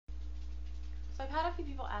So I've had a few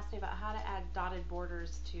people ask me about how to add dotted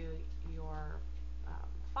borders to your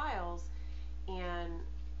files, and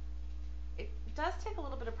it does take a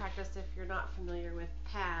little bit of practice if you're not familiar with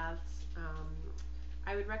paths.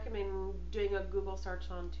 I would recommend doing a Google search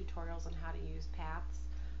on tutorials on how to use paths.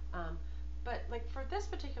 Um, but like for this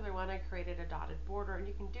particular one, I created a dotted border, and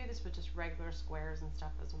you can do this with just regular squares and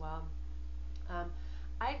stuff as well. Um,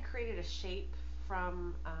 I had created a shape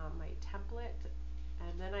from my template,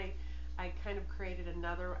 and then I kind of created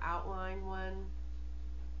another outline one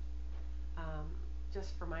um,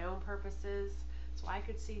 just for my own purposes, so I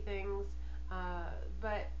could see things.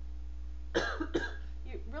 But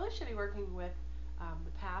you really should be working with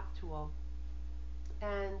the path tool.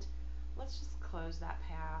 And let's just close that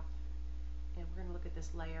path, and we're going to look at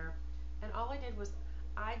this layer. And all I did was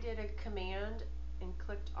I did a command and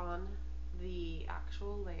clicked on the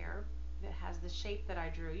actual layer that has the shape that I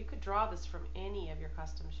drew. You could draw this from any of your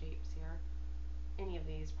custom shapes here, any of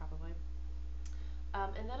these probably.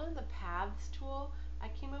 And then on the paths tool, I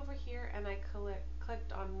came over here and I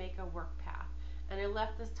clicked on make a work path. And I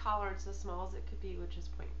left this tolerance as small as it could be, which is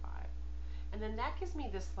 0.5. And then that gives me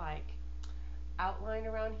this like outline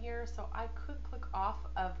around here, so I could click off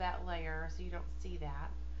of that layer so you don't see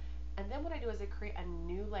that. And then what I do is I create a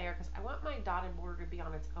new layer because I want my dotted border to be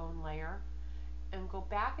on its own layer, and go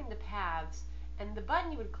back into paths, and the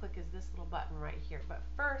button you would click is this little button right here. But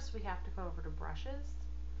first we have to come over to brushes,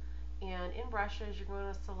 and in brushes you're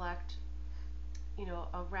going to select, you know,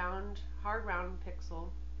 a round, hard round pixel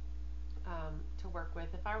to work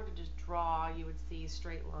with. If I were to just draw, you would see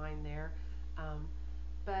straight line there.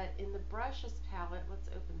 But in the brushes palette, let's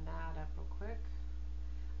open that up real quick.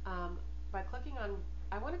 By clicking on,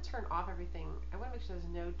 I want to turn off everything. I want to make sure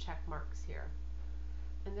there's no check marks here.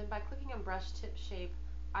 And then by clicking on brush tip shape,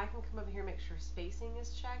 I can come over here and make sure spacing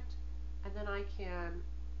is checked. And then I can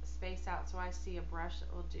space out so I see a brush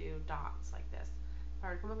that will do dots like this. If I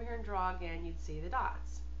were to come over here and draw again, you'd see the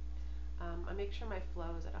dots. I make sure my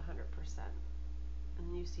flow is at 100%,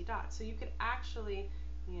 and you see dots. So you could actually,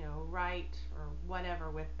 you know, write or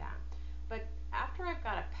whatever with that. But after I've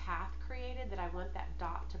got a path created that I want that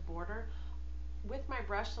dot to border, with my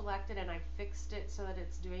brush selected and I fixed it so that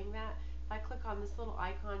it's doing that, if I click on this little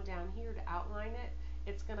icon down here to outline it,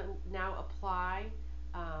 it's going to now apply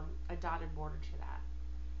a dotted border to that.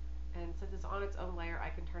 And since it's on its own layer, I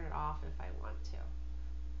can turn it off if I want to.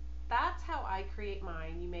 That's how I create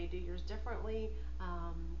mine. You may do yours differently,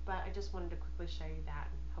 but I just wanted to quickly show you that,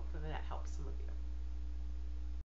 and hopefully that helps some of you.